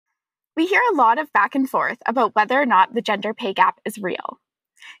We hear a lot of back and forth about whether or not the gender pay gap is real.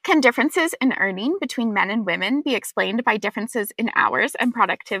 Can differences in earning between men and women be explained by differences in hours and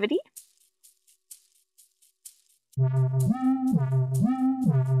productivity?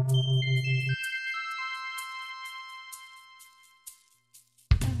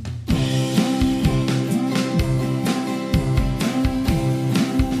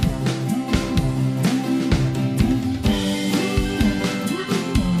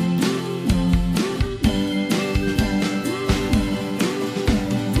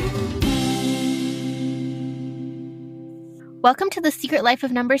 Welcome to the Secret Life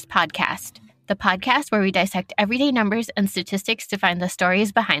of Numbers podcast, the podcast where we dissect everyday numbers and statistics to find the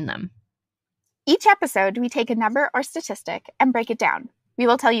stories behind them. Each episode, we take a number or statistic and break it down. We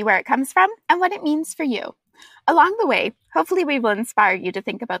will tell you where it comes from and what it means for you. Along the way, hopefully we will inspire you to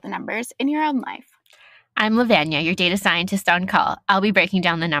think about the numbers in your own life. I'm Levannia, your data scientist on call. I'll be breaking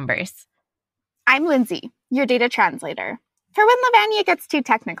down the numbers. I'm Lindsay, your data translator. For when Levannia gets too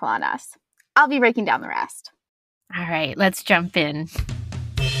technical on us, I'll be breaking down the rest. All right, let's jump in.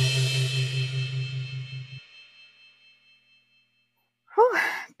 Whew,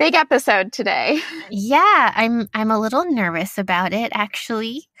 big episode today. Yeah, I'm a little nervous about it,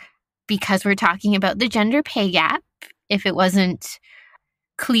 actually, because we're talking about the gender pay gap, if it wasn't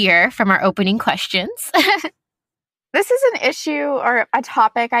clear from our opening questions. This is an issue or a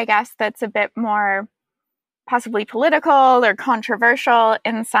topic, I guess, that's a bit more possibly political or controversial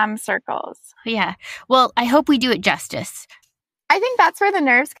in some circles. Yeah. Well, I hope we do it justice. I think that's where the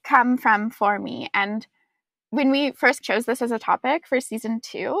nerves come from for me. And when we first chose this as a topic for season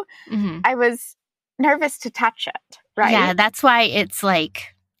 2, I was nervous to touch it, right? Yeah, that's why it's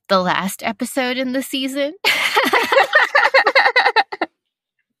like the last episode in the season.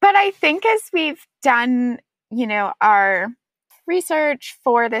 But I think as we've done, our research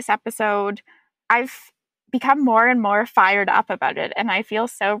for this episode, I've become more and more fired up about it, and I feel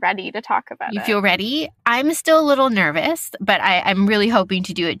so ready to talk about it. You feel ready? I'm still a little nervous, but I'm really hoping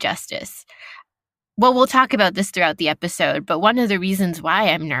to do it justice. Well, we'll talk about this throughout the episode, but one of the reasons why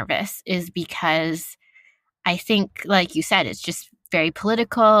I'm nervous is because I think, like you said, it's just very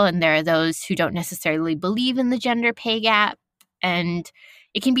political, and there are those who don't necessarily believe in the gender pay gap, and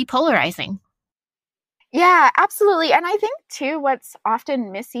it can be polarizing. Yeah, absolutely. And I think, too, what's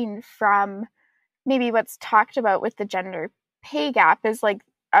often missing from maybe what's talked about with the gender pay gap is like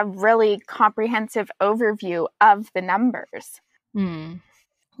a really comprehensive overview of the numbers.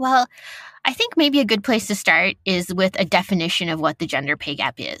 Well, I think maybe a good place to start is with a definition of what the gender pay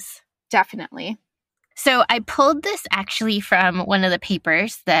gap is. Definitely. So I pulled this actually from one of the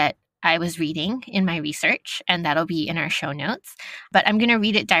papers that I was reading in my research, and that'll be in our show notes, but I'm going to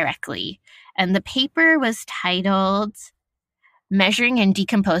read it directly. And the paper was titled Measuring and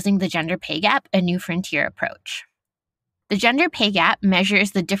Decomposing the Gender Pay Gap, a New Frontier Approach. The gender pay gap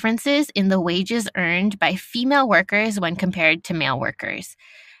measures the differences in the wages earned by female workers when compared to male workers.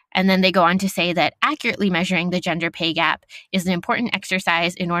 And then they go on to say that accurately measuring the gender pay gap is an important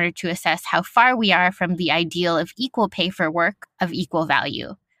exercise in order to assess how far we are from the ideal of equal pay for work of equal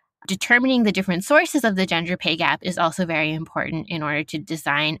value. Determining the different sources of the gender pay gap is also very important in order to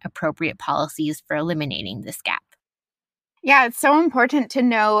design appropriate policies for eliminating this gap. Yeah, it's so important to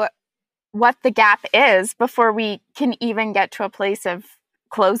know what the gap is before we can even get to a place of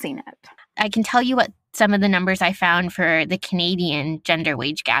closing it. I can tell you what some of the numbers I found for the Canadian gender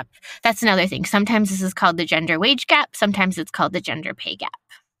wage gap. That's another thing. Sometimes this is called the gender wage gap. Sometimes it's called the gender pay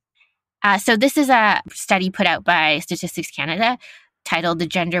gap. So this is a study put out by Statistics Canada titled The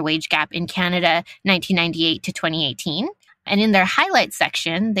Gender Wage Gap in Canada, 1998 to 2018. And in their highlights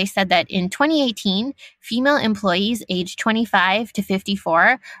section, they said that in 2018, female employees aged 25 to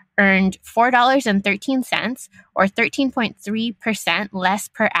 54 earned $4.13 or 13.3% less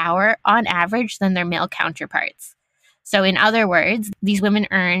per hour on average than their male counterparts. So in other words, these women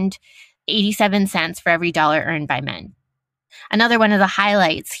earned 87 cents for every dollar earned by men. Another one of the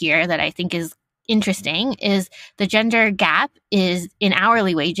highlights here that I think is interesting is the gender gap is in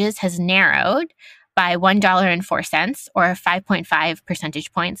hourly wages has narrowed by $1.04 or 5.5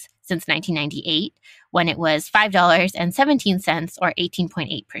 percentage points since 1998, when it was $5.17 or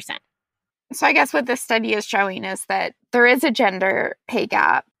 18.8%. So I guess what this study is showing is that there is a gender pay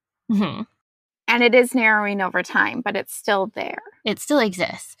gap, and it is narrowing over time, but it's still there. It still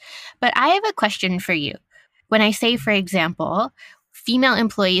exists. But I have a question for you. When I say, for example, female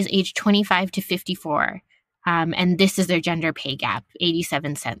employees aged 25 to 54, and this is their gender pay gap,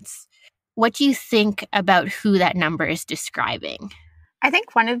 87 cents. What do you think about who that number is describing? I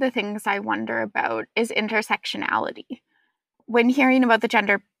think one of the things I wonder about is intersectionality. when hearing about the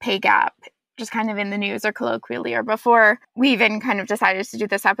gender pay gap, just kind of in the news or colloquially or before we even kind of decided to do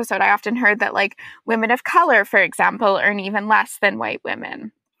this episode, I often heard that like women of color, for example, earn even less than white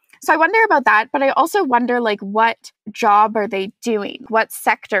women. So I wonder about that, but I also wonder like what job are they doing? What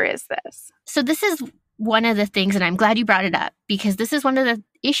sector is this? So this is one of the things, and I'm glad you brought it up, because this is one of the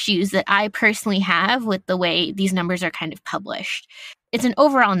issues that I personally have with the way these numbers are kind of published. It's an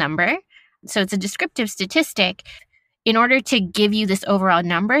overall number, so it's a descriptive statistic. In order to give you this overall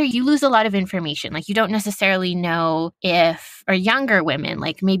number, you lose a lot of information. Like you don't necessarily know if, or younger women,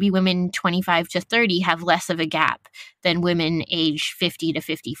 like maybe women 25 to 30 have less of a gap than women age 50 to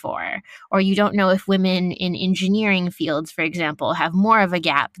 54. Or you don't know if women in engineering fields, for example, have more of a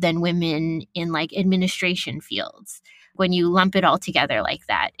gap than women in like administration fields. When you lump it all together like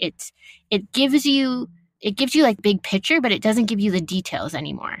that, it gives you like big picture, but it doesn't give you the details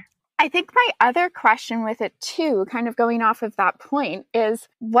anymore. I think my other question with it too, kind of going off of that point, is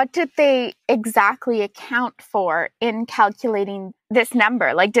what did they exactly account for in calculating this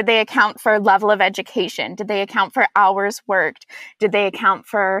number? Like, did they account for level of education? Did they account for hours worked? Did they account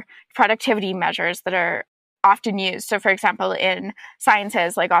for productivity measures that are often used? So, for example, in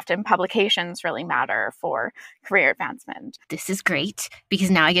sciences, like often publications really matter for career advancement. This is great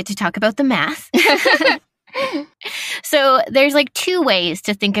because now I get to talk about the math. So there's like two ways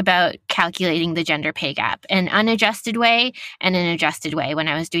to think about calculating the gender pay gap, an unadjusted way and an adjusted way when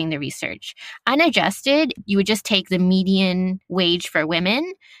I was doing the research. Unadjusted, you would just take the median wage for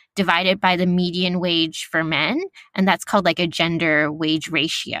women, divide it by the median wage for men, and that's called like a gender wage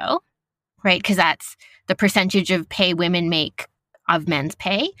ratio, right? Because that's the percentage of pay women make of men's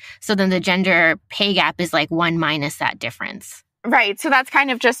pay. So then the gender pay gap is like 1 minus that difference. Right. So that's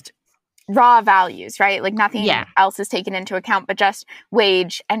kind of just raw values, right? Like nothing else is taken into account, but just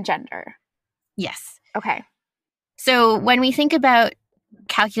wage and gender. Yes. Okay. So when we think about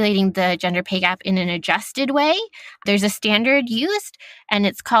calculating the gender pay gap in an adjusted way, there's a standard used, and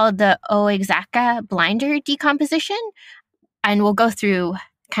it's called the Oaxaca blinder decomposition. And we'll go through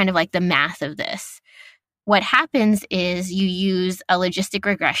kind of like the math of this. What happens is you use a logistic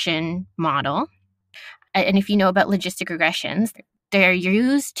regression model. And if you know about logistic regressions, they're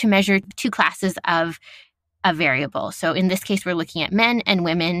used to measure two classes of a variable. So in this case, we're looking at men and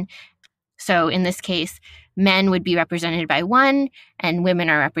women. So in this case, men would be represented by 1 and women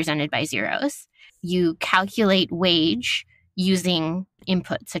are represented by zeros. You calculate wage using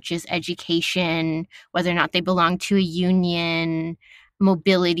inputs such as education, whether or not they belong to a union,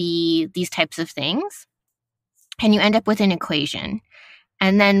 mobility, these types of things. And you end up with an equation.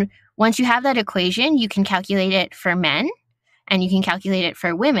 And then once you have that equation, you can calculate it for men and you can calculate it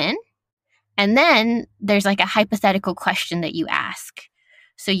for women. And then there's like a hypothetical question that you ask.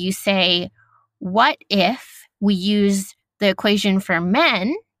 So you say, what if we use the equation for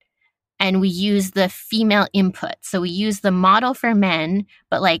men and we use the female input? So we use the model for men,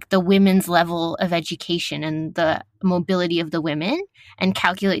 but like the women's level of education and the mobility of the women, and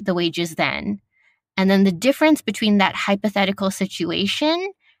calculate the wages then. And then the difference between that hypothetical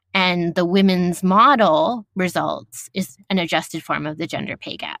situation and the women's model results is an adjusted form of the gender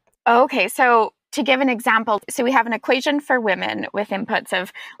pay gap. Okay, so to give an example, so we have an equation for women with inputs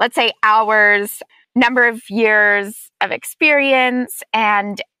of, let's say, hours, number of years of experience,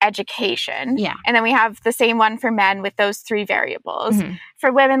 and education. Yeah. And then we have the same one for men with those 3 variables. Mm-hmm.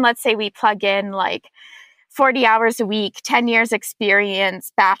 For women, let's say we plug in like 40 hours a week, 10 years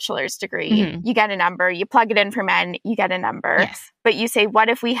experience, bachelor's degree, Mm-hmm. you get a number. You plug it in for men, you get a number. Yes. But you say, what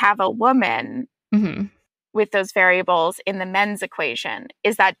if we have a woman Mm-hmm. with those variables in the men's equation?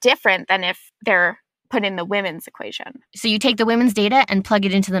 Is that different than if they're put in the women's equation? So you take the women's data and plug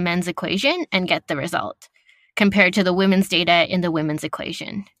it into the men's equation and get the result, compared to the women's data in the women's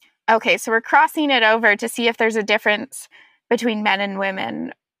equation. Okay, so we're crossing it over to see if there's a difference between men and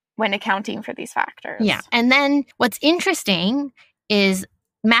women when accounting for these factors. Yeah. And then what's interesting is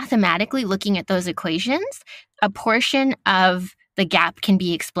mathematically looking at those equations, a portion of the gap can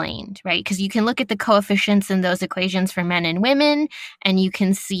be explained, right? Because you can look at the coefficients in those equations for men and women, and you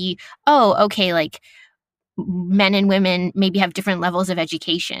can see, oh, okay, like men and women maybe have different levels of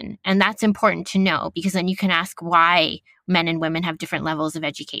education. And that's important to know, because then you can ask why men and women have different levels of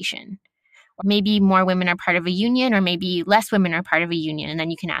education. Maybe more women are part of a union, or maybe less women are part of a union, and then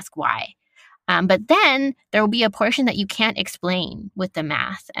you can ask why. But then there will be a portion that you can't explain with the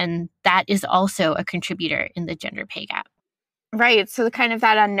math, and that is also a contributor in the gender pay gap. Right, so kind of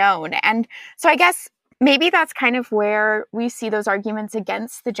that unknown. And so I guess maybe that's kind of where we see those arguments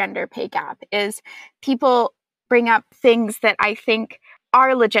against the gender pay gap, is people bring up things that I think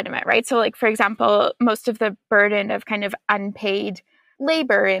are legitimate, right? So like, for example, most of the burden of kind of unpaid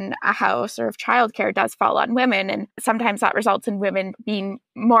labor in a house or of childcare does fall on women. And sometimes that results in women being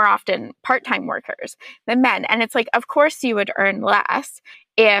more often part-time workers than men. And it's like, of course you would earn less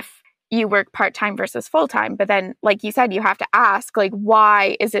if you work part-time versus full-time. But then, like you said, you have to ask, like,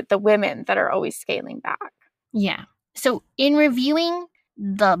 why is it the women that are always scaling back? Yeah. So in reviewing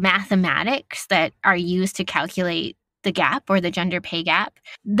the mathematics that are used to calculate the gap or the gender pay gap,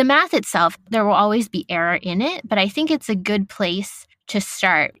 the math itself, there will always be error in it, but I think it's a good place to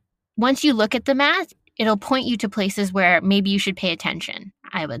start. Once you look at the math, it'll point you to places where maybe you should pay attention,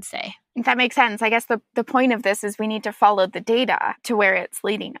 I would say. That makes sense. I guess the point of this is we need to follow the data to where it's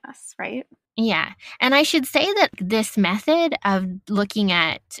leading us, right? Yeah. And I should say that this method of looking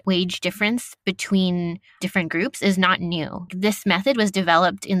at wage difference between different groups is not new. This method was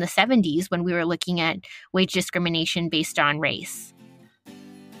developed in the 70s when we were looking at wage discrimination based on race.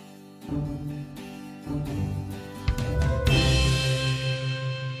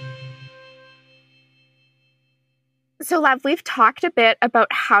 So, Lev, we've talked a bit about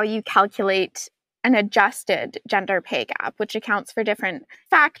how you calculate an adjusted gender pay gap, which accounts for different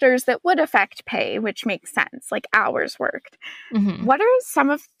factors that would affect pay, which makes sense, like hours worked. Mm-hmm. What are some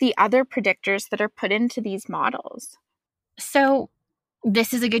of the other predictors that are put into these models? So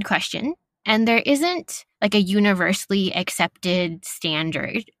this is a good question. And there isn't like a universally accepted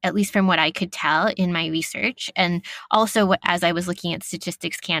standard, at least from what I could tell in my research. And also, as I was looking at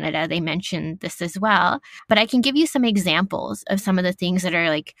Statistics Canada, they mentioned this as well. But I can give you some examples of some of the things that are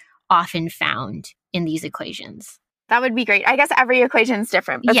like often found in these equations. That would be great. I guess every equation is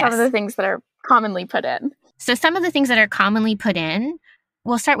different, but Yes. some of the things that are commonly put in. So some of the things that are commonly put in,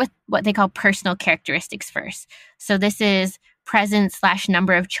 we'll start with what they call personal characteristics first. So this is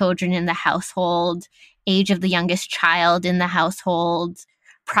presence/number of children in the household, age of the youngest child in the household,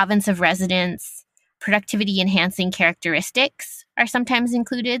 province of residence, productivity enhancing characteristics are sometimes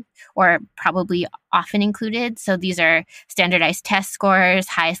included or probably often included. So these are standardized test scores,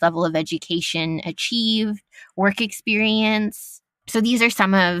 highest level of education achieved, work experience. So these are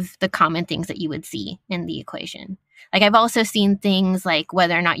some of the common things that you would see in the equation. Like I've also seen things like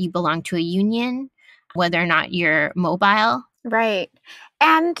whether or not you belong to a union, whether or not you're mobile. Right.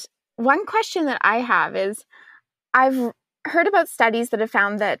 And one question that I have is I've heard about studies that have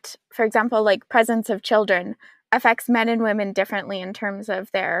found that, for example, like presence of children affects men and women differently in terms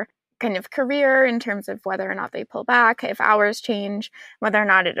of their kind of career, in terms of whether or not they pull back, if hours change, whether or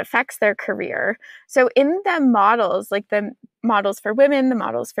not it affects their career. So in the models, like the models for women, the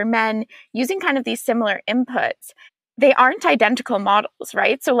models for men, using kind of these similar inputs, they aren't identical models,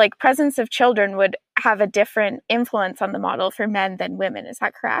 right? So like presence of children would have a different influence on the model for men than women. Is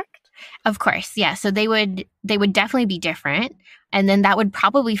that correct? Of course, yeah. So they would definitely be different. And then that would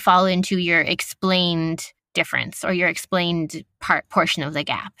probably fall into your explained difference or your explained portion of the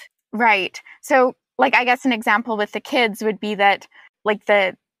gap. Right. So like I guess an example with the kids would be that like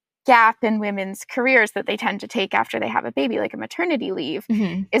the gap in women's careers that they tend to take after they have a baby, like a maternity leave,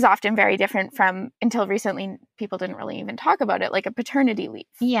 is often very different from, until recently, people didn't really even talk about it, like a paternity leave.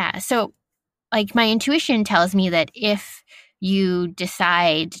 Yeah. So like my intuition tells me that if you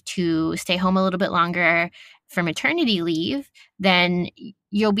decide to stay home a little bit longer for maternity leave, then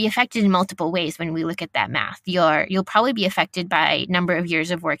you'll be affected in multiple ways when we look at that math. You'll probably be affected by number of years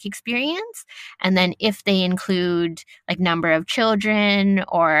of work experience. And then if they include like number of children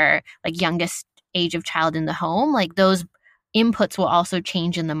or like youngest age of child in the home, like those inputs will also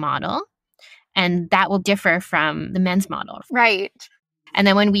change in the model. And that will differ from the men's model. Right. And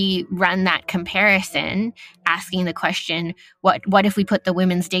then when we run that comparison, asking the question, what if we put the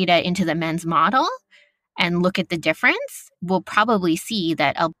women's data into the men's model and look at the difference, we'll probably see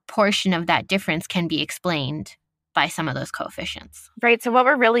that a portion of that difference can be explained by some of those coefficients. Right. So what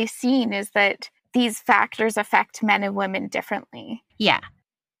we're really seeing is that these factors affect men and women differently. Yeah.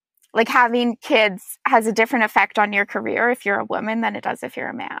 Like having kids has a different effect on your career if you're a woman than it does if you're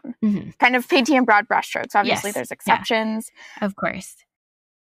a man. Kind of painting in broad brushstrokes. Obviously, Yes. there's exceptions. Yeah. Of course.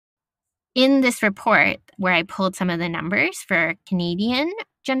 In this report, where I pulled some of the numbers for Canadian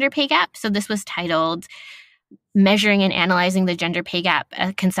gender pay gap, so this was titled Measuring and Analyzing the Gender Pay Gap,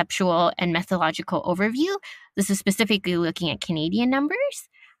 a Conceptual and Methodological Overview. This is specifically looking at Canadian numbers.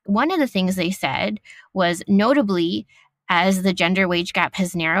 One of the things they said was notably, as the gender wage gap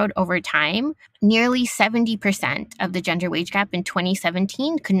has narrowed over time, nearly 70% of the gender wage gap in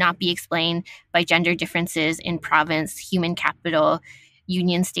 2017 could not be explained by gender differences in province, human capital,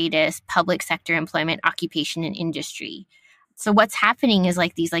 union status, public sector employment, occupation, and industry. So what's happening is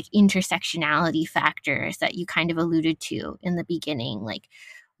like these like intersectionality factors that you kind of alluded to in the beginning, like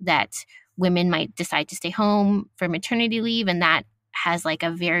that women might decide to stay home for maternity leave, and that has like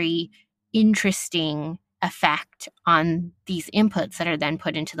a very interesting effect on these inputs that are then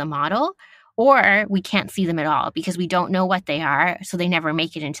put into the model. Or we can't see them at all because we don't know what they are, so they never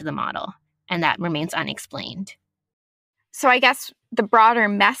make it into the model, and that remains unexplained. So I guess the broader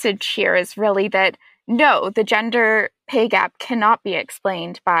message here is really that no, the gender pay gap cannot be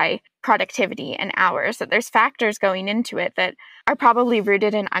explained by productivity and hours, that there's factors going into it that are probably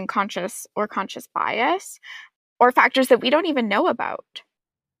rooted in unconscious or conscious bias, or factors that we don't even know about.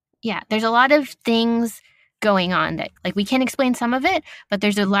 Yeah, there's a lot of things going on that, like, we can explain some of it, but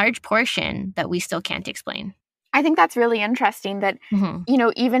there's a large portion that we still can't explain. I think that's really interesting that, you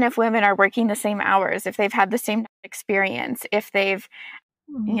know, even if women are working the same hours, if they've had the same experience, if they've,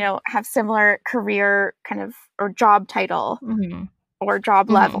 you know, have similar career kind of or job title or job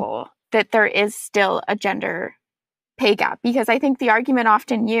level, that there is still a gender pay gap. Because I think the argument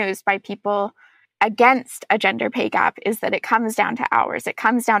often used by people against a gender pay gap is that it comes down to hours, it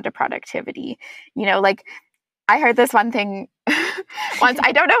comes down to productivity. You know, like I heard this one thing once,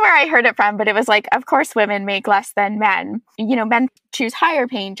 I don't know where I heard it from, but it was like, of course, women make less than men. You know, men choose higher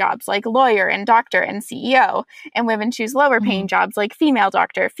paying jobs like lawyer and doctor and CEO, and women choose lower paying jobs like female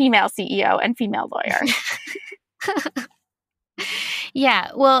doctor, female CEO, and female lawyer. Yeah,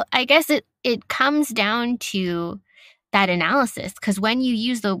 well, I guess it comes down to that analysis, because when you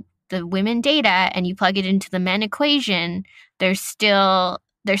use the women data and you plug it into the men equation, there's still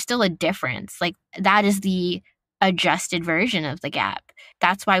a difference. Like, that is the adjusted version of the gap.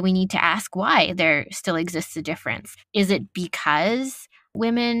 That's why we need to ask why there still exists a difference. Is it because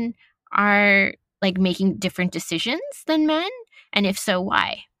women are like making different decisions than men? And if so,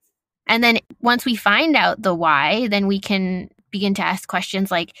 why? And then once we find out the why, then we can begin to ask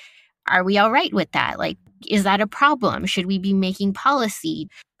questions like, are we all right with that? Like, is that a problem? Should we be making policy?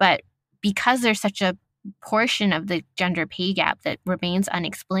 But because there's such a portion of the gender pay gap that remains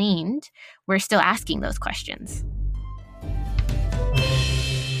unexplained, we're still asking those questions.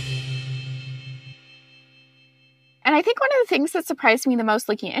 And I think one of the things that surprised me the most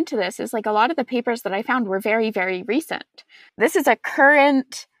looking into this is like a lot of the papers that I found were very, very recent. This is a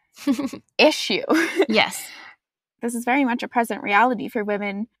current issue. Yes. This is very much a present reality for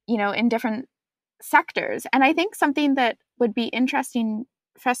women, you know, in different sectors. And I think something that would be interesting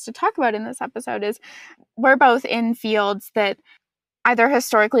for us to talk about in this episode is we're both in fields that either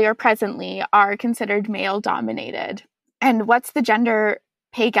historically or presently are considered male dominated. And what's the gender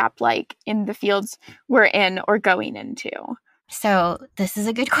pay gap like in the fields we're in or going into? So this is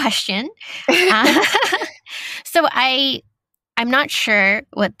a good question. So I'm not sure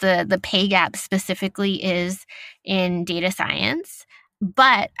what the pay gap specifically is in data science,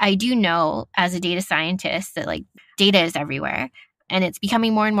 but I do know as a data scientist that like data is everywhere. And it's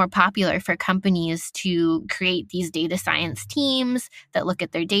becoming more and more popular for companies to create these data science teams that look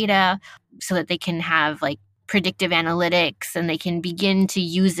at their data so that they can have like predictive analytics and they can begin to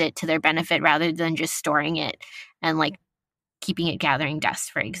use it to their benefit rather than just storing it and like keeping it gathering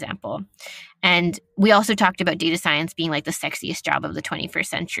dust, for example. And we also talked about data science being like the sexiest job of the 21st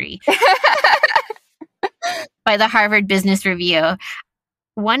century by the Harvard Business Review.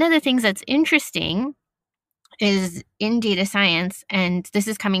 One of the things that's interesting is in data science, and this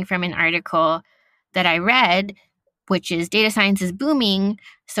is coming from an article that I read, which is data science is booming,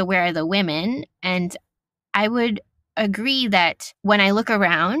 so where are the women? And I would agree that when I look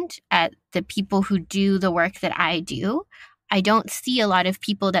around at the people who do the work that I do, I don't see a lot of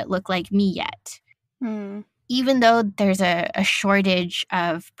people that look like me yet. Even though there's a shortage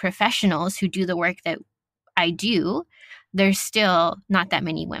of professionals who do the work that I do, there's still not that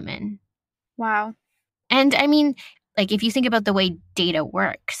many women. Wow. And I mean, like if you think about the way data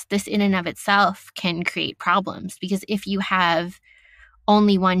works, this in and of itself can create problems, because if you have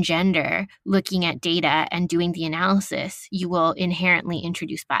only one gender looking at data and doing the analysis, you will inherently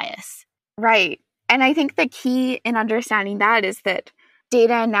introduce bias. Right. And I think the key in understanding that is that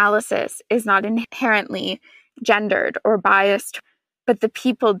data analysis is not inherently gendered or biased, but the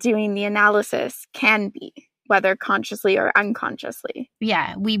people doing the analysis can be, whether consciously or unconsciously.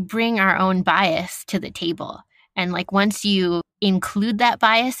 Yeah, we bring our own bias to the table. And like once you include that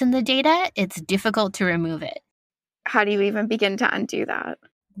bias in the data, it's difficult to remove it. How do you even begin to undo that?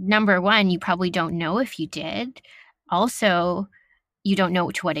 Number one, you probably don't know if you did. Also, you don't know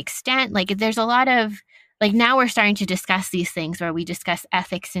to what extent. Like there's a lot of, like now we're starting to discuss these things where we discuss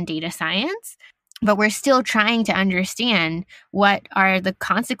ethics in data science, but we're still trying to understand what are the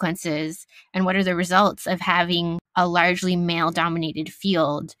consequences and what are the results of having a largely male-dominated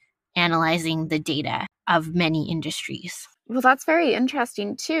field analyzing the data of many industries. Well, that's very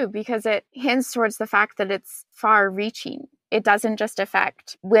interesting too, because it hints towards the fact that it's far-reaching. It doesn't just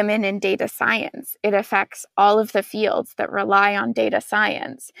affect women in data science. It affects all of the fields that rely on data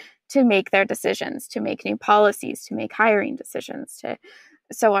science to make their decisions, to make new policies, to make hiring decisions, to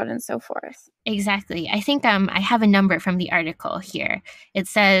so on and so forth. Exactly. I think I have a number from the article here. It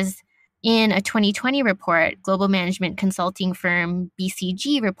says, in a 2020 report, global management consulting firm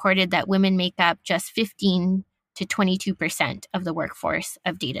BCG reported that women make up just 15 to 22% of the workforce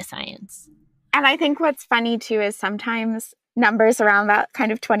of data science. And I think what's funny too is sometimes numbers around that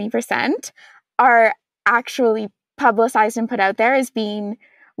kind of 20% are actually publicized and put out there as being,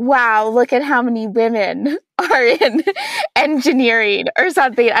 wow, look at how many women are in engineering or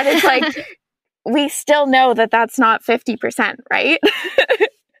something. And it's like, we still know that that's not 50%, right?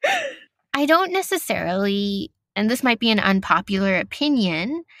 I don't necessarily, and this might be an unpopular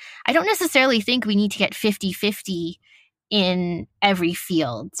opinion, I don't necessarily think we need to get 50-50 in every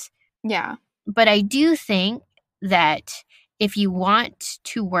field. Yeah. But I do think that if you want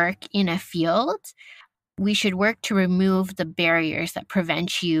to work in a field, we should work to remove the barriers that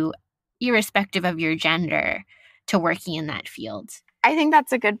prevent you, irrespective of your gender, to working in that field. I think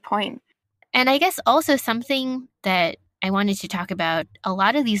that's a good point. And I guess also something that I wanted to talk about, a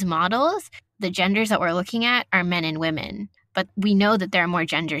lot of these models, the genders that we're looking at are men and women, but we know that there are more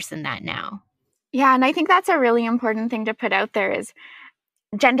genders than that now. Yeah, and I think that's a really important thing to put out there is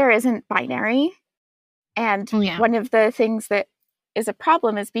gender isn't binary. And one of the things that is a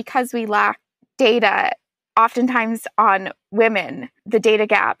problem is because we lack data, oftentimes on women, the data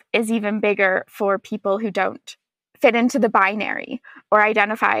gap is even bigger for people who don't fit into the binary or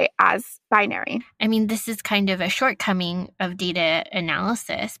identify as binary. I mean, this is kind of a shortcoming of data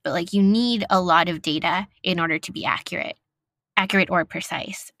analysis, but like you need a lot of data in order to be accurate or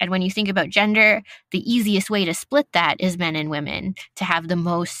precise. And when you think about gender, the easiest way to split that is men and women to have the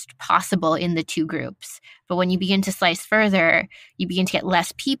most possible in the two groups. But when you begin to slice further, you begin to get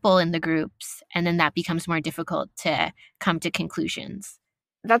less people in the groups, and then that becomes more difficult to come to conclusions.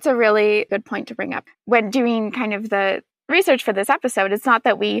 That's a really good point to bring up. When doing kind of the research for this episode, it's not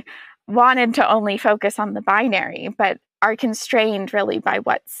that we wanted to only focus on the binary, but are constrained really by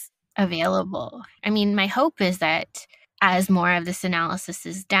what's available. I mean, my hope is that as more of this analysis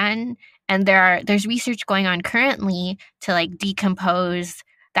is done, and there's research going on currently to like decompose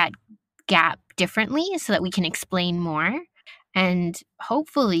that gap differently so that we can explain more. And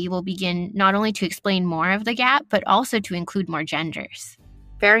hopefully we'll begin not only to explain more of the gap, but also to include more genders.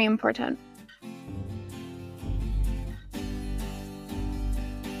 Very important.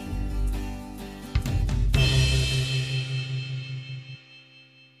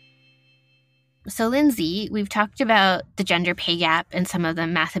 So, Lindsay, we've talked about the gender pay gap and some of the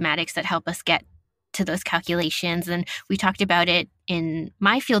mathematics that help us get to those calculations. And we talked about it in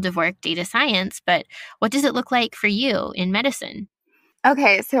my field of work, data science. But what does it look like for you in medicine?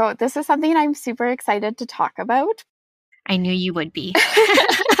 Okay, so this is something I'm super excited to talk about. I knew you would be.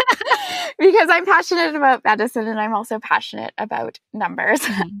 Because I'm passionate about medicine and I'm also passionate about numbers.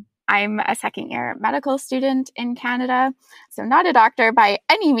 Mm-hmm. I'm a second-year medical student in Canada, so not a doctor by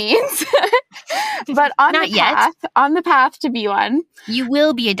any means, but on the path to be one. You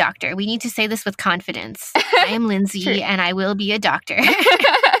will be a doctor. We need to say this with confidence. I am Lindsay, and I will be a doctor.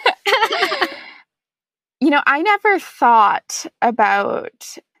 You know, I never thought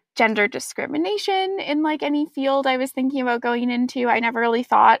about gender discrimination in like any field I was thinking about going into. I never really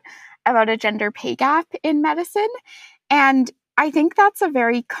thought about a gender pay gap in medicine, and I think that's a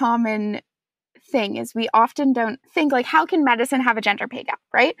very common thing is we often don't think like, how can medicine have a gender pay gap,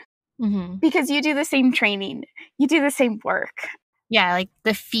 right? Mm-hmm. Because you do the same training, you do the same work. Yeah, like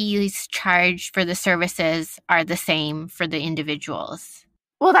the fees charged for the services are the same for the individuals.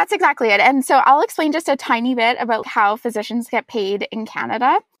 Well, that's exactly it. And so I'll explain just a tiny bit about how physicians get paid in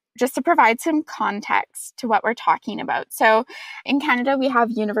Canada, just to provide some context to what we're talking about. So in Canada, we have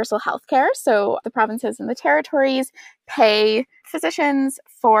universal healthcare. So the provinces and the territories pay physicians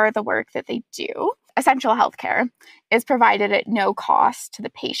for the work that they do. Essential healthcare is provided at no cost to the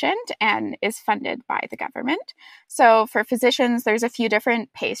patient and is funded by the government. So for physicians, there's a few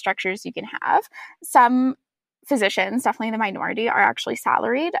different pay structures you can have. Some physicians, definitely the minority, are actually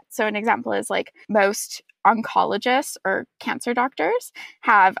salaried. So an example is like most oncologists or cancer doctors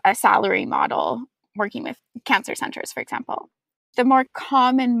have a salary model working with cancer centers, for example. The more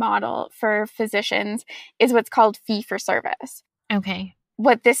common model for physicians is what's called fee for service. Okay.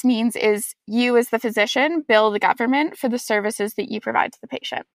 What this means is you as the physician bill the government for the services that you provide to the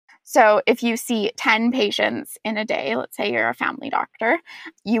patient. So if you see 10 patients in a day, let's say you're a family doctor,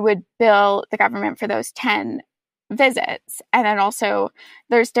 you would bill the government for those 10 visits. And then also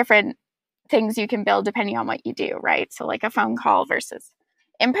there's different things you can bill depending on what you do, right? So like a phone call versus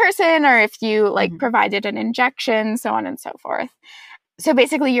in person, or if you like provided an injection, so on and so forth. So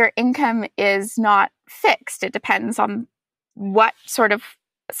basically your income is not fixed. It depends on what sort of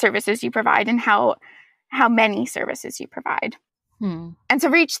services you provide and how many services you provide. And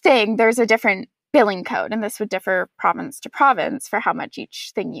so for each thing, there's a different billing code, and this would differ province to province for how much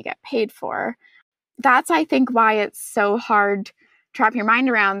each thing you get paid for. That's, I think, why it's so hard to wrap your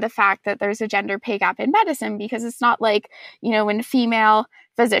mind around the fact that there's a gender pay gap in medicine, because it's not like, when female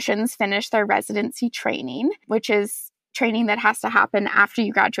physicians finish their residency training, which is training that has to happen after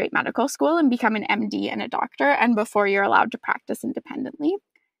you graduate medical school and become an MD and a doctor, and before you're allowed to practice independently.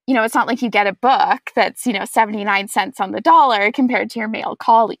 It's not like you get a book that's, 79 cents on the dollar compared to your male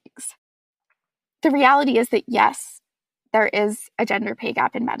colleagues. The reality is that, yes, there is a gender pay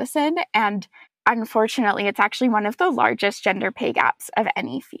gap in medicine, and unfortunately, it's actually one of the largest gender pay gaps of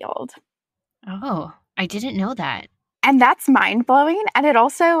any field. Oh, I didn't know that. And that's mind-blowing, and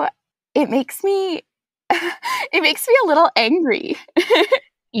it makes me a little angry.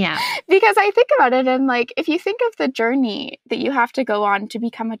 Yeah. Because I think about it, and like, if you think of the journey that you have to go on to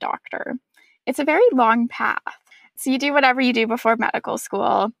become a doctor, it's a very long path. So you do whatever you do before medical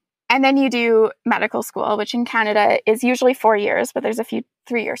school, and then you do medical school, which in Canada is usually 4 years, but there's a few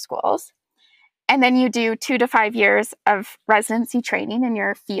 3-year schools. And then you do 2 to 5 years of residency training in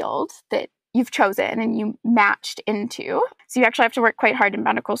your field that you've chosen and you matched into. So you actually have to work quite hard in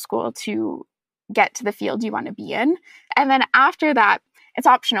medical school to get to the field you want to be in. And then after that, it's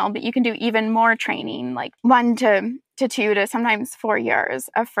optional, but you can do even more training, like 1 to 2 to sometimes 4 years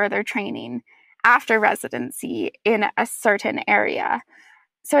of further training after residency in a certain area.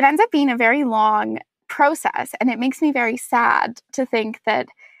 So it ends up being a very long process, and it makes me very sad to think that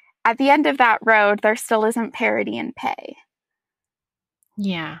at the end of that road, there still isn't parity in pay.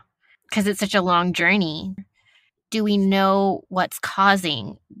 Yeah, because it's such a long journey. Do we know what's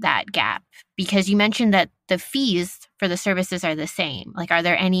causing that gap? Because you mentioned that the fees for the services are the same. Like, are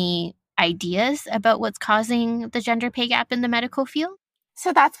there any ideas about what's causing the gender pay gap in the medical field?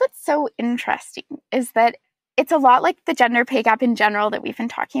 So that's what's so interesting, is that it's a lot like the gender pay gap in general that we've been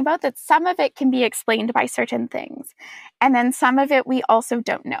talking about, that some of it can be explained by certain things. And then some of it we also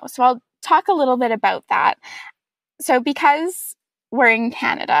don't know. So I'll talk a little bit about that. So because we're in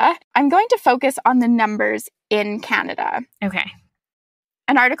Canada, I'm going to focus on the numbers in Canada. Okay.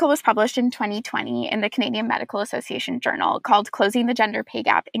 An article was published in 2020 in the Canadian Medical Association Journal called Closing the Gender Pay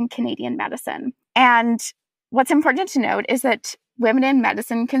Gap in Canadian Medicine. And what's important to note is that women in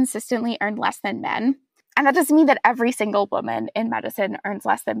medicine consistently earn less than men. And that doesn't mean that every single woman in medicine earns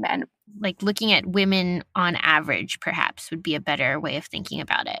less than men. Like looking at women on average, perhaps, would be a better way of thinking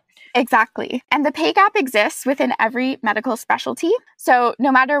about it. Exactly. And the pay gap exists within every medical specialty. So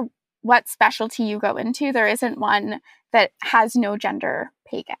no matter what specialty you go into, there isn't one that has no gender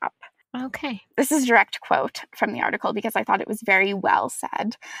pay gap. Okay. This is a direct quote from the article because I thought it was very well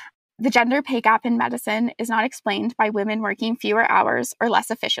said. The gender pay gap in medicine is not explained by women working fewer hours or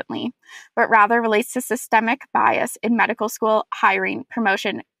less efficiently, but rather relates to systemic bias in medical school hiring,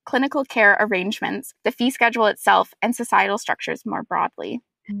 promotion, clinical care arrangements, the fee schedule itself, and societal structures more broadly.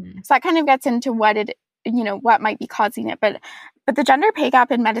 So that kind of gets into what might be causing it. But the gender pay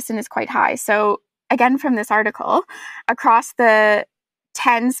gap in medicine is quite high. So again, from this article, across the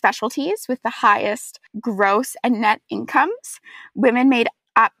 10 specialties with the highest gross and net incomes, women made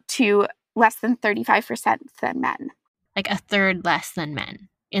up to less than 35% than men. Like a third less than men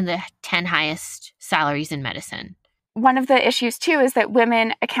in the 10 highest salaries in medicine. One of the issues, too, is that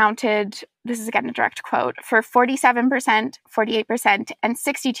women accounted, this is again a direct quote, for 47%, 48%, and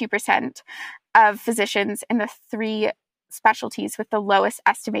 62% of physicians in the 3 specialties with the lowest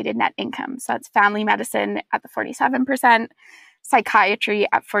estimated net income. So that's family medicine at the 47%, psychiatry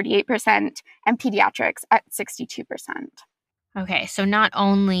at 48%, and pediatrics at 62%. Okay, so not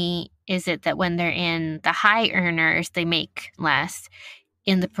only is it that when they're in the high earners, they make less,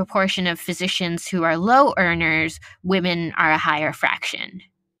 in the proportion of physicians who are low earners, women are a higher fraction.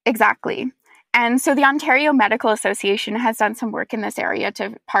 Exactly. And so the Ontario Medical Association has done some work in this area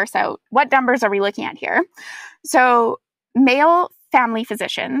to parse out what numbers are we looking at here. So male family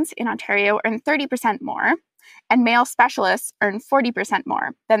physicians in Ontario earn 30% more, and male specialists earn 40% more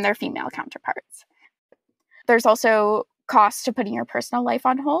than their female counterparts. There's also costs to putting your personal life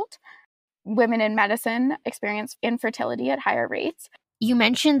on hold. Women in medicine experience infertility at higher rates. You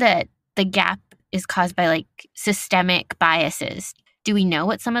mentioned that the gap is caused by like systemic biases. Do we know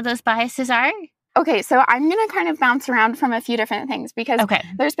what some of those biases are? Okay, so I'm going to kind of bounce around from a few different things because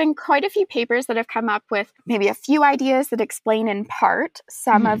there's been quite a few papers that have come up with maybe a few ideas that explain in part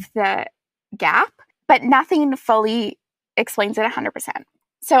some of the gap, but nothing fully explains it 100%.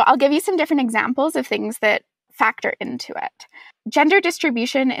 So I'll give you some different examples of things that factor into it. Gender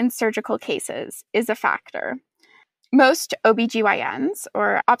distribution in surgical cases is a factor. Most OBGYNs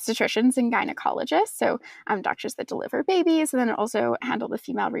or obstetricians and gynecologists, so doctors that deliver babies and then also handle the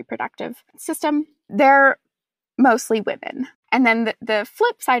female reproductive system, they're mostly women. And then the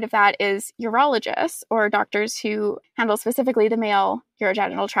flip side of that is urologists or doctors who handle specifically the male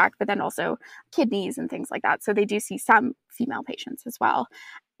urogenital tract, but then also kidneys and things like that. So they do see some female patients as well,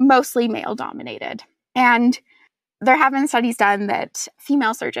 mostly male dominated. And there have been studies done that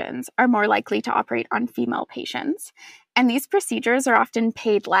female surgeons are more likely to operate on female patients, and these procedures are often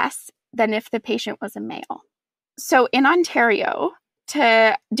paid less than if the patient was a male. So in Ontario,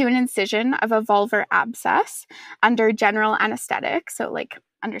 to do an incision of a vulvar abscess under general anesthetic, so like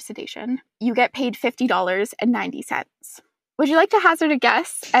under sedation, you get paid $50.90. Would you like to hazard a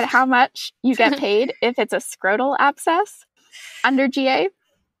guess at how much you get paid if it's a scrotal abscess under GA?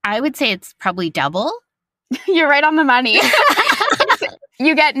 I would say it's probably double. You're right on the money.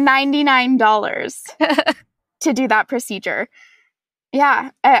 You get $99 to do that procedure. Yeah.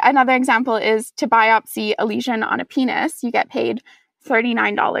 Another example is to biopsy a lesion on a penis, you get paid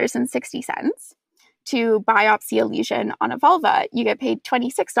 $39.60. To biopsy a lesion on a vulva, you get paid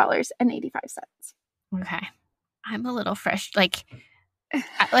 $26.85. Okay. I'm a little fresh. Like,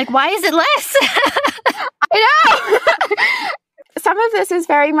 why is it less? I know. Some of this is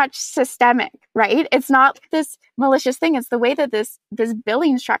very much systemic, right? It's not this malicious thing. It's the way that this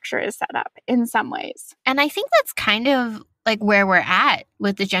billing structure is set up in some ways. And I think that's kind of like where we're at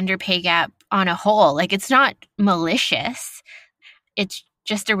with the gender pay gap on a whole. Like, it's not malicious. It's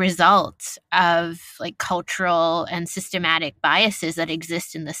just a result of like cultural and systematic biases that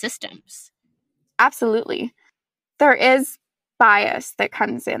exist in the systems. Absolutely. There is bias that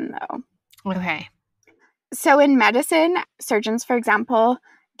comes in, though. Okay. So in medicine, surgeons, for example,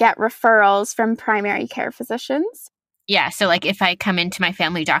 get referrals from primary care physicians. Yeah. So like if I come into my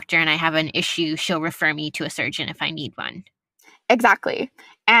family doctor and I have an issue, she'll refer me to a surgeon if I need one. Exactly.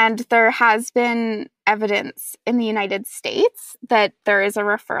 And there has been evidence in the United States that there is a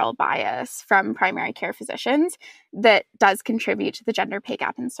referral bias from primary care physicians that does contribute to the gender pay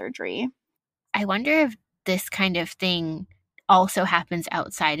gap in surgery. I wonder if this kind of thing also happens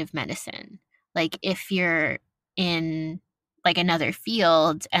outside of medicine. Like if you're in like another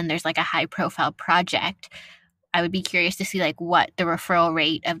field and there's like a high profile project, I would be curious to see like what the referral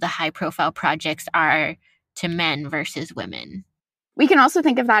rate of the high profile projects are to men versus women. We can also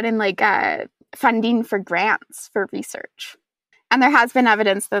think of that in like funding for grants for research. And there has been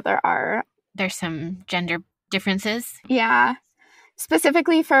evidence that there's some gender differences. Yeah.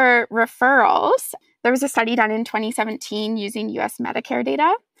 Specifically for referrals, there was a study done in 2017 using US Medicare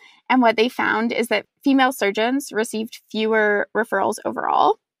data. And what they found is that female surgeons received fewer referrals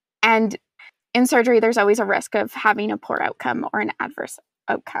overall. And in surgery, there's always a risk of having a poor outcome or an adverse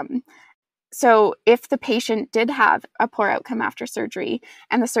outcome. So if the patient did have a poor outcome after surgery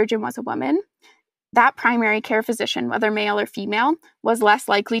and the surgeon was a woman, that primary care physician, whether male or female, was less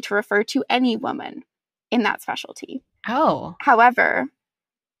likely to refer to any woman in that specialty. Oh. However,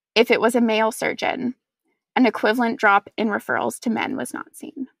 if it was a male surgeon, an equivalent drop in referrals to men was not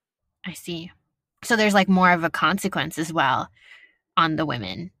seen. I see. So there's like more of a consequence as well on the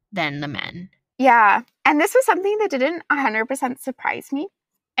women than the men. Yeah. And this was something that didn't 100% surprise me.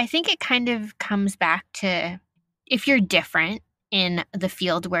 I think it kind of comes back to if you're different in the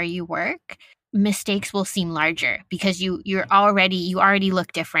field where you work, mistakes will seem larger because you already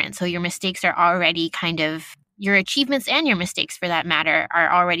look different. So your mistakes are already kind of, your achievements and your mistakes for that matter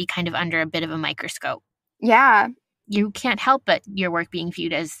are already kind of under a bit of a microscope. Yeah. You can't help but your work being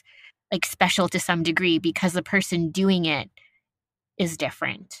viewed as like special to some degree because the person doing it is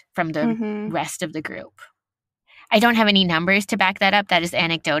different from the rest of the group. I don't have any numbers to back that up. That is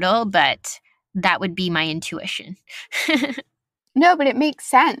anecdotal, but that would be my intuition. No, but it makes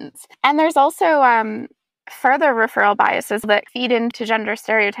sense. And there's also further referral biases that feed into gender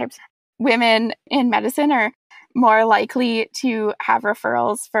stereotypes. Women in medicine are more likely to have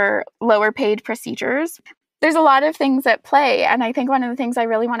referrals for lower paid procedures. There's a lot of things at play. And I think one of the things I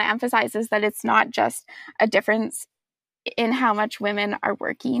really want to emphasize is that it's not just a difference in how much women are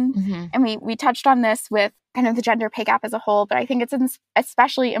working. Mm-hmm. And we touched on this with kind of the gender pay gap as a whole, but I think it's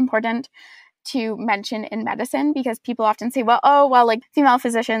especially important to mention in medicine, because people often say, well, like female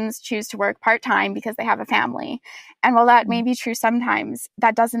physicians choose to work part-time because they have a family. And while that may be true sometimes,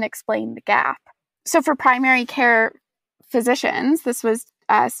 that doesn't explain the gap. So for primary care physicians, this was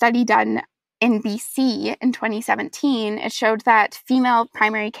a study done in BC in 2017. It showed that female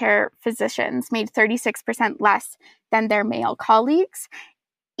primary care physicians made 36% less than their male colleagues,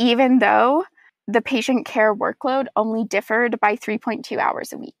 even though the patient care workload only differed by 3.2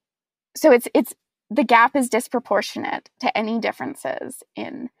 hours a week. So it's the gap is disproportionate to any differences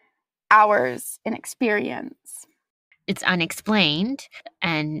in hours, in experience. It's unexplained,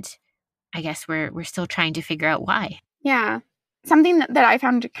 and I guess we're still trying to figure out why. Yeah. Something that I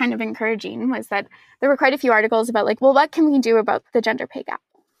found kind of encouraging was that there were quite a few articles about like, well, what can we do about the gender pay gap?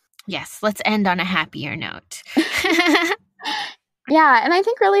 Yes, let's end on a happier note. Yeah, and I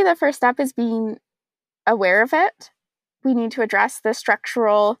think really the first step is being aware of it. We need to address the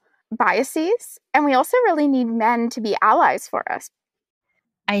structural biases, and we also really need men to be allies for us.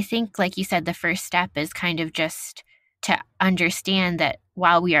 I think, like you said, the first step is kind of just to understand that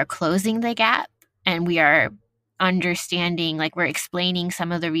while we are closing the gap and we are understanding, like we're explaining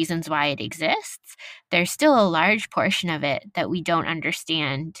some of the reasons why it exists, there's still a large portion of it that we don't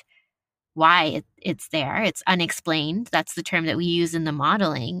understand why it's there. It's unexplained. That's the term that we use in the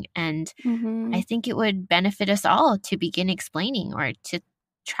modeling. And I think it would benefit us all to begin explaining or to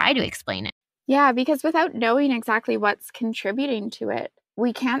try to explain it. Yeah, because without knowing exactly what's contributing to it,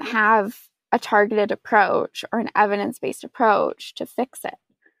 we can't have a targeted approach or an evidence-based approach to fix it.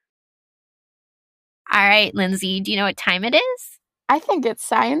 All right, Lindsay, do you know what time it is? I think it's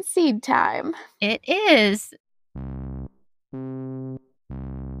science seed time. It is.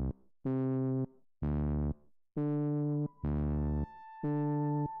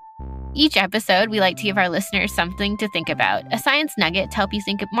 Each episode, we like to give our listeners something to think about, a science nugget to help you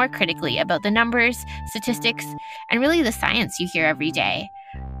think more critically about the numbers, statistics, and really the science you hear every day.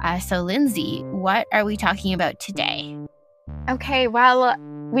 So, Lindsay, what are we talking about today? Okay, well,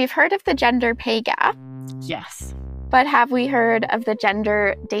 we've heard of the gender pay gap. Yes. But have we heard of the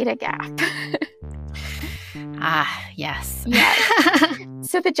gender data gap? Yes. Yes.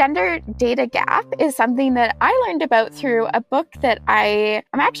 So the gender data gap is something that I learned about through a book that I'm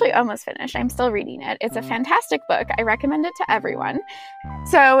actually almost finished. I'm still reading it. It's a fantastic book. I recommend it to everyone.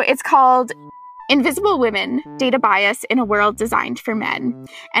 So it's called Invisible Women, Data Bias in a World Designed for Men.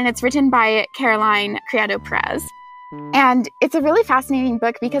 And it's written by Caroline Criado-Perez. And it's a really fascinating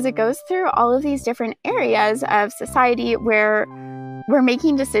book because it goes through all of these different areas of society where we're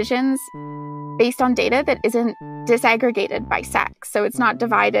making decisions based on data that isn't disaggregated by sex. So it's not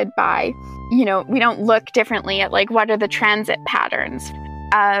divided by, we don't look differently at like what are the transit patterns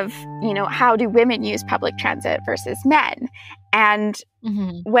of, how do women use public transit versus men? And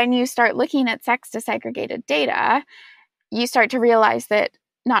when you start looking at sex disaggregated data, you start to realize that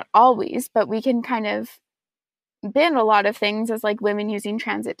not always, but we can kind of bin a lot of things as like women using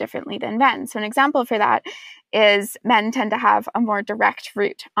transit differently than men. So an example for that is men tend to have a more direct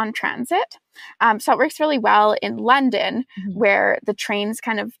route on transit. So it works really well in London, where the trains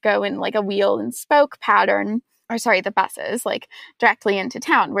kind of go in like a wheel and spoke pattern, the buses like directly into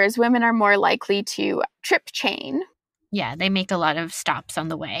town, whereas women are more likely to trip chain. Yeah, they make a lot of stops on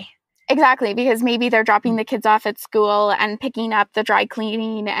the way. Exactly, because maybe they're dropping the kids off at school and picking up the dry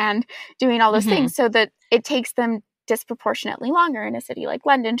cleaning and doing all those things, so that it takes them disproportionately longer in a city like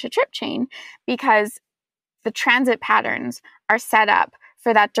London to trip chain, because the transit patterns are set up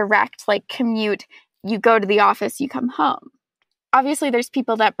for that direct like commute. You go to the office, you come home. Obviously, there's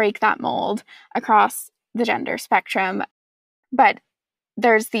people that break that mold across the gender spectrum, but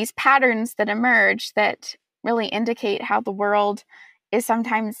there's these patterns that emerge that really indicate how the world is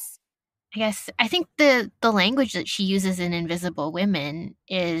sometimes. I think the language that she uses in Invisible Women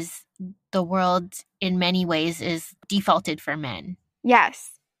is the world in many ways is defaulted for men.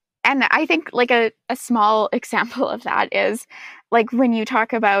 Yes. And I think like a small example of that is like when you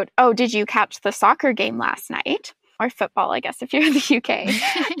talk about, did you catch the soccer game last night? Or football, I guess, if you're in the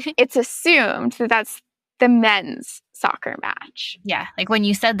UK. It's assumed that that's the men's soccer match. Yeah, like when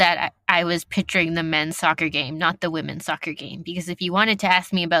you said that, I was picturing the men's soccer game, not the women's soccer game. Because if you wanted to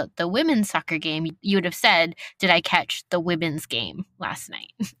ask me about the women's soccer game, you would have said, did I catch the women's game last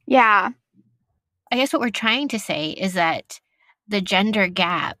night? Yeah. I guess what we're trying to say is that the gender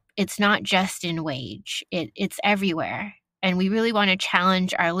gap, it's not just in wage. It's everywhere. And we really want to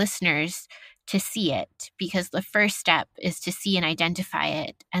challenge our listeners to see it, because the first step is to see and identify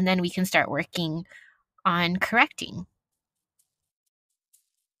it. And then we can start working on correcting.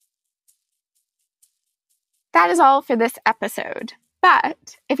 That is all for this episode.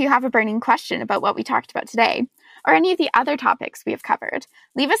 But if you have a burning question about what we talked about today, or any of the other topics we have covered,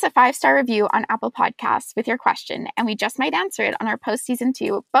 leave us a 5-star review on Apple Podcasts with your question, and we just might answer it on our post-season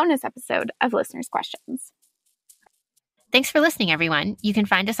 2 bonus episode of Listeners' Questions. Thanks for listening, everyone. You can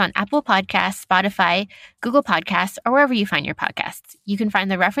find us on Apple Podcasts, Spotify, Google Podcasts, or wherever you find your podcasts. You can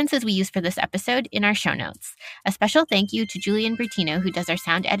find the references we use for this episode in our show notes. A special thank you to Julian Bertino, who does our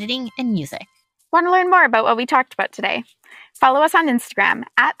sound editing and music. Want to learn more about what we talked about today? Follow us on Instagram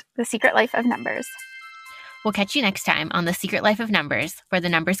at The Secret Life of Numbers. We'll catch you next time on The Secret Life of Numbers, where the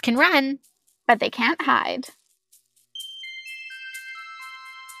numbers can run, but they can't hide.